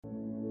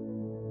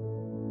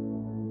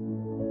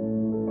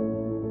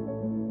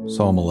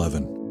Psalm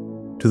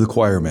 11, to the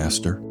choir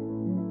master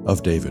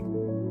of David.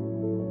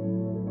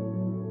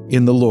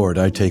 In the Lord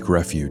I take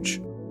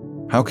refuge.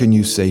 How can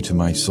you say to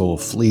my soul,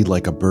 flee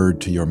like a bird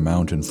to your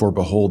mountain? For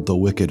behold, the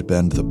wicked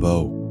bend the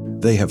bow.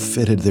 They have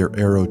fitted their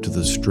arrow to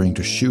the string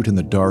to shoot in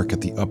the dark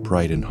at the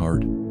upright in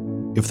heart.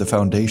 If the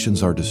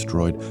foundations are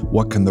destroyed,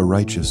 what can the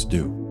righteous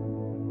do?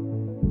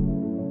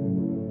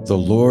 The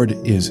Lord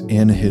is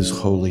in his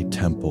holy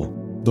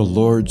temple. The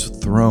Lord's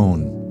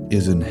throne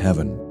is in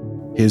heaven.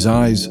 His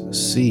eyes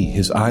see,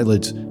 his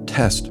eyelids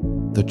test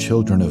the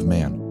children of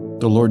man.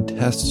 The Lord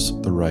tests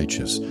the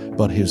righteous,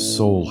 but his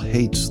soul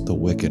hates the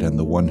wicked and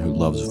the one who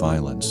loves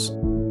violence.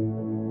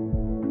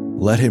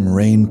 Let him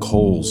rain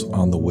coals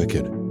on the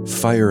wicked.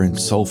 Fire and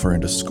sulfur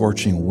and a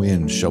scorching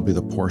wind shall be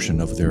the portion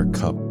of their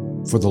cup.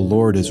 For the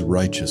Lord is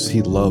righteous,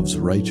 he loves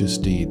righteous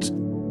deeds.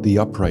 The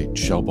upright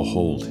shall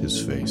behold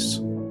his face.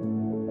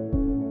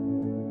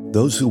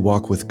 Those who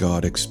walk with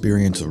God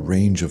experience a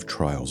range of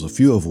trials, a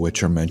few of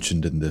which are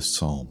mentioned in this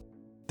psalm.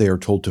 They are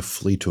told to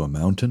flee to a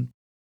mountain,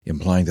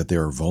 implying that they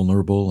are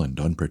vulnerable and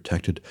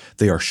unprotected.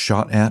 They are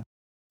shot at,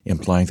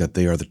 implying that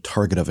they are the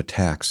target of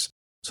attacks,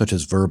 such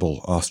as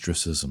verbal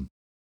ostracism.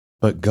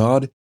 But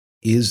God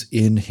is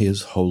in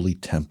his holy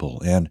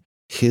temple, and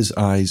his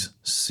eyes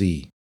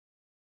see.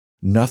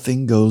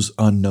 Nothing goes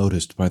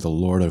unnoticed by the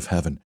Lord of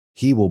heaven.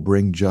 He will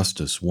bring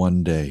justice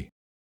one day.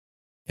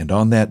 And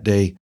on that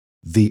day,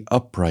 the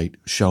upright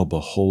shall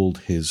behold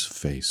his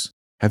face.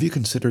 Have you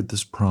considered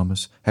this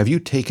promise? Have you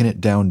taken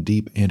it down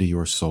deep into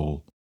your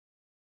soul?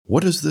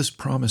 What does this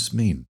promise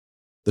mean?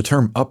 The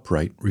term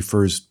upright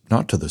refers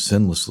not to the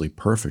sinlessly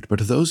perfect, but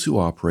to those who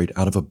operate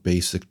out of a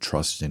basic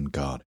trust in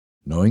God,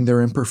 knowing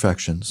their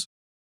imperfections,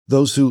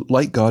 those who,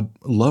 like God,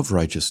 love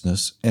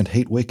righteousness and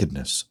hate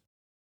wickedness.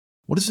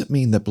 What does it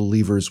mean that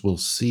believers will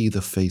see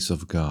the face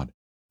of God?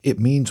 It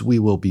means we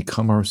will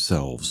become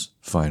ourselves,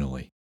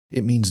 finally.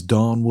 It means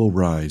dawn will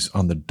rise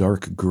on the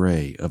dark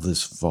gray of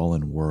this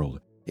fallen world.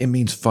 It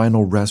means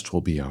final rest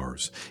will be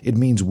ours. It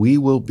means we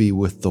will be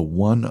with the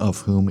one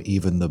of whom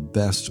even the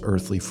best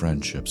earthly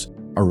friendships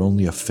are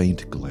only a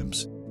faint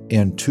glimpse,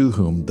 and to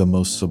whom the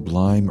most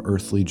sublime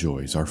earthly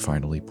joys are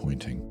finally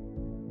pointing.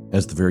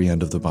 As the very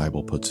end of the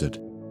Bible puts it,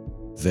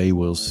 they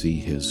will see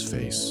his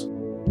face.